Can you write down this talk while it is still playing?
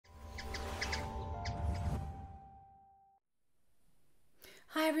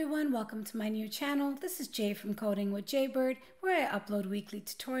everyone, welcome to my new channel. This is Jay from Coding with Jaybird, where I upload weekly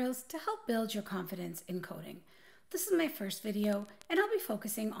tutorials to help build your confidence in coding. This is my first video, and I'll be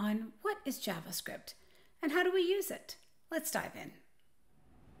focusing on what is JavaScript and how do we use it. Let's dive in.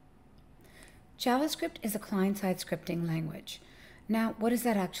 JavaScript is a client-side scripting language. Now, what does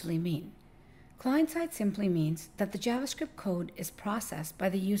that actually mean? Client-side simply means that the JavaScript code is processed by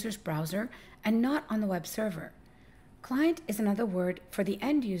the user's browser and not on the web server. Client is another word for the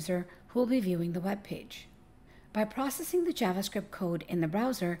end user who will be viewing the web page. By processing the JavaScript code in the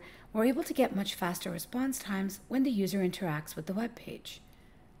browser, we're able to get much faster response times when the user interacts with the web page.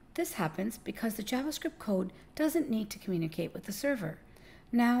 This happens because the JavaScript code doesn't need to communicate with the server.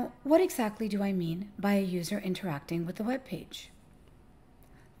 Now, what exactly do I mean by a user interacting with the web page?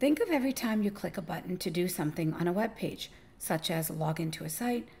 Think of every time you click a button to do something on a web page, such as log into a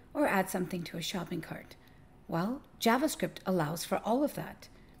site or add something to a shopping cart. Well, JavaScript allows for all of that.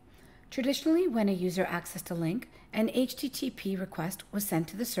 Traditionally, when a user accessed a link, an HTTP request was sent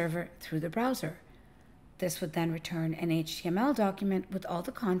to the server through the browser. This would then return an HTML document with all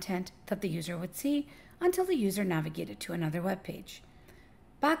the content that the user would see until the user navigated to another web page.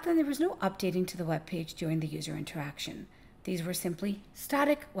 Back then, there was no updating to the web page during the user interaction. These were simply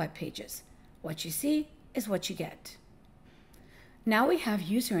static web pages. What you see is what you get. Now we have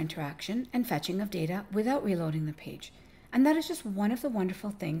user interaction and fetching of data without reloading the page, and that is just one of the wonderful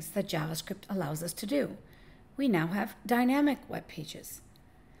things that JavaScript allows us to do. We now have dynamic web pages.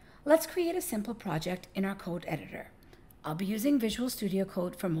 Let's create a simple project in our code editor. I'll be using Visual Studio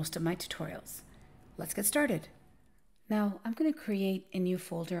Code for most of my tutorials. Let's get started. Now I'm going to create a new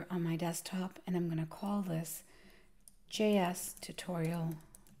folder on my desktop, and I'm going to call this JS Tutorial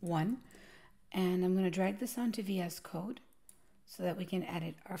 1, and I'm going to drag this onto VS Code so that we can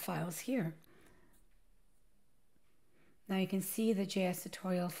edit our files here. Now you can see the JS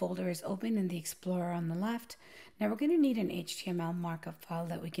tutorial folder is open in the Explorer on the left. Now we're going to need an HTML markup file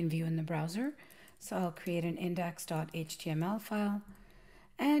that we can view in the browser. So I'll create an index.html file,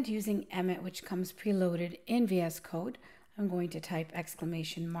 and using Emmet, which comes preloaded in VS Code, I'm going to type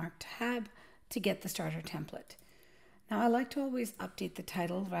 !tab to get the starter template. Now I like to always update the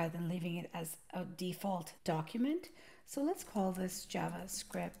title rather than leaving it as a default document. So let's call this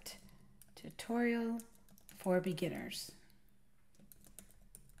JavaScript tutorial for beginners.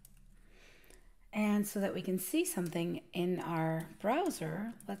 And so that we can see something in our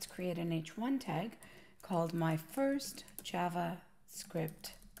browser, let's create an h1 tag called my first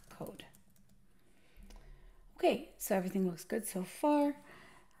JavaScript code. Okay, so everything looks good so far.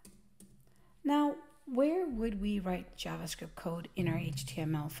 Now, where would we write JavaScript code in our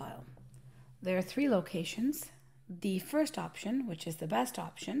HTML file? There are three locations. The first option, which is the best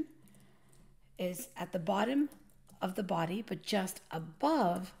option, is at the bottom of the body, but just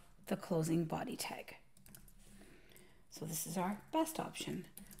above the closing body tag. So this is our best option,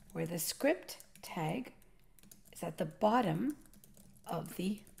 where the script tag is at the bottom of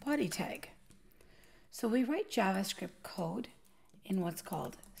the body tag. So we write JavaScript code in what's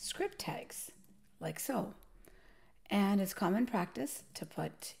called script tags, like so. And it's common practice to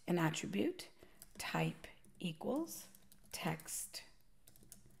put an attribute, type equals text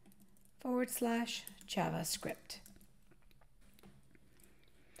 / JavaScript.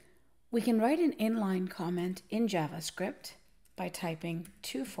 We can write an inline comment in JavaScript by typing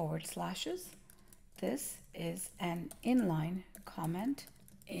 2 forward slashes. This is an inline comment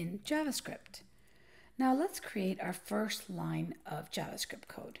in JavaScript. Now let's create our first line of JavaScript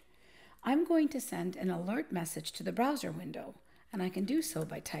code. I'm going to send an alert message to the browser window, and I can do so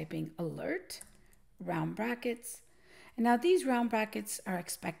by typing alert round brackets. And now these round brackets are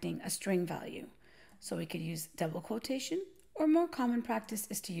expecting a string value. So we could use double quotation, or more common practice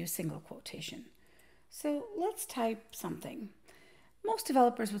is to use single quotation. So let's type something. Most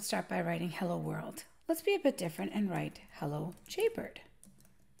developers would start by writing hello world. Let's be a bit different and write hello Jaybird.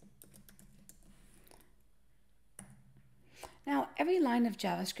 Now every line of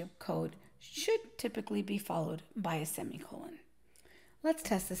JavaScript code should typically be followed by a semicolon. Let's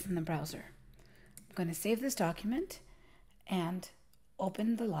test this in the browser. I'm going to save this document and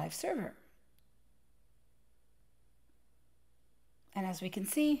open the live server. And as we can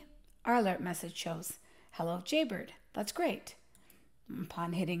see, our alert message shows, hello Jaybird. That's great.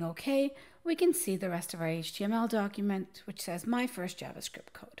 Upon hitting OK, we can see the rest of our HTML document, which says my first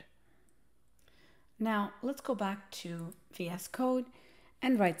JavaScript code. Now let's go back to VS Code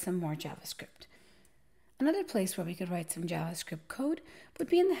and write some more JavaScript. Another place where we could write some JavaScript code would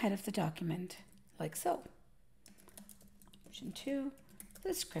be in the head of the document, like so. Option 2,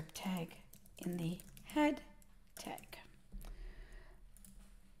 the script tag in the head tag.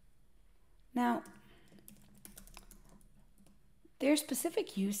 Now, there are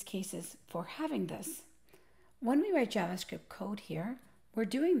specific use cases for having this. When we write JavaScript code here, we're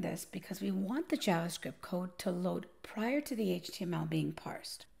doing this because we want the JavaScript code to load prior to the HTML being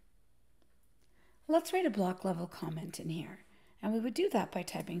parsed. Let's write a block level comment in here. And we would do that by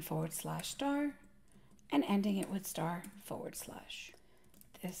typing /* and ending it with */.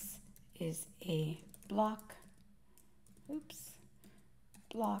 This is a block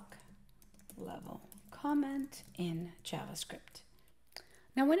level comment in JavaScript.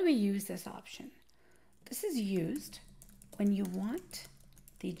 Now, when do we use this option? This is used when you want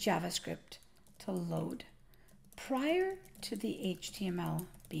the JavaScript to load prior to the HTML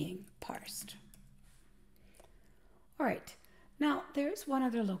being parsed. All right, now there's one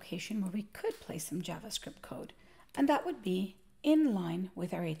other location where we could place some JavaScript code, and that would be in line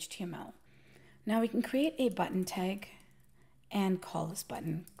with our HTML. Now we can create a button tag and call this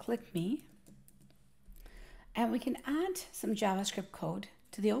button click me, and we can add some JavaScript code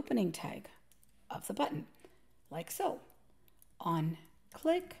to the opening tag of the button, like so. On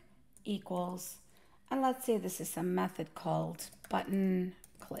click equals, and let's say this is some method called button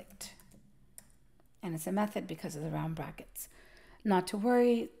clicked. And it's a method because of the round brackets. Not to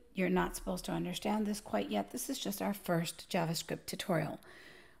worry, you're not supposed to understand this quite yet. This is just our first JavaScript tutorial.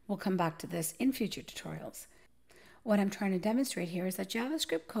 We'll come back to this in future tutorials. What I'm trying to demonstrate here is that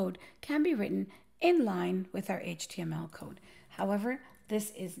JavaScript code can be written in line with our HTML code. However,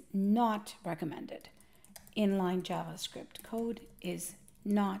 this is not recommended. Inline JavaScript code is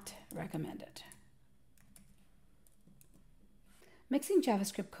not recommended. Mixing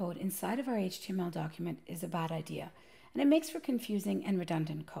JavaScript code inside of our HTML document is a bad idea, and it makes for confusing and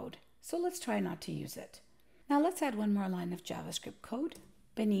redundant code. So let's try not to use it. Now let's add one more line of JavaScript code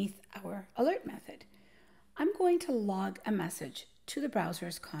beneath our alert method. I'm going to log a message to the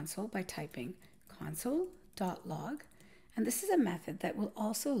browser's console by typing console.log, and this is a method that will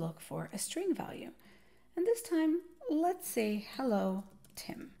also look for a string value. And this time, let's say hello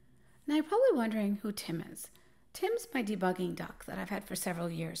Tim. Now you're probably wondering who Tim is. Tim's my debugging duck that I've had for several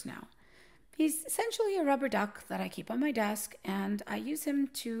years now. He's essentially a rubber duck that I keep on my desk, and I use him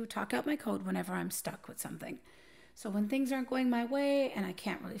to talk out my code whenever I'm stuck with something. So when things aren't going my way and I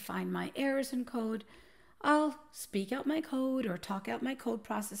can't really find my errors in code, I'll speak out my code or talk out my code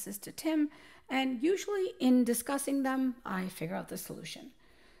processes to Tim, and usually in discussing them, I figure out the solution.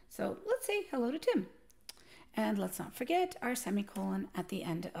 So let's say hello to Tim. And let's not forget our semicolon at the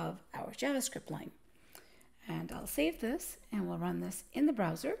end of our JavaScript line. And I'll save this and we'll run this in the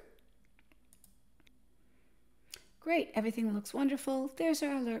browser. Great, everything looks wonderful. There's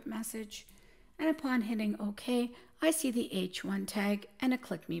our alert message. And upon hitting OK, I see the H1 tag and a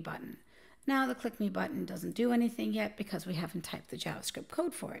click me button. Now the click me button doesn't do anything yet because we haven't typed the JavaScript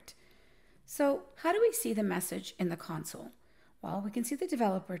code for it. So how do we see the message in the console? Well, we can see the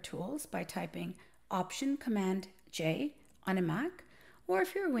developer tools by typing Option Command J on a Mac, or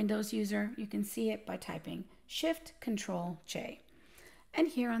if you're a Windows user, you can see it by typing Shift Control J. And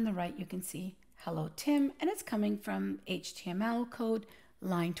here on the right, you can see Hello Tim, and it's coming from HTML code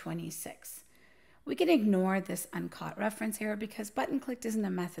line 26. We can ignore this uncaught reference error because button clicked isn't a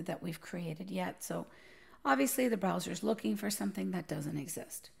method that we've created yet. So obviously the browser is looking for something that doesn't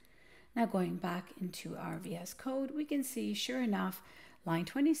exist. Now going back into our VS Code, we can see, sure enough, line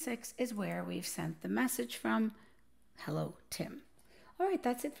 26 is where we've sent the message from Hello Tim. All right,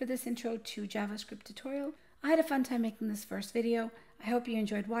 that's it for this intro to JavaScript tutorial. I had a fun time making this first video. I hope you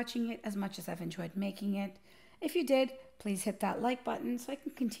enjoyed watching it as much as I've enjoyed making it. If you did, please hit that like button so I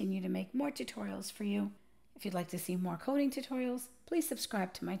can continue to make more tutorials for you. If you'd like to see more coding tutorials, please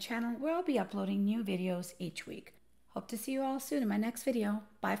subscribe to my channel where I'll be uploading new videos each week. Hope to see you all soon in my next video.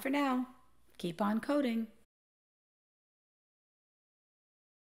 Bye for now. Keep on coding.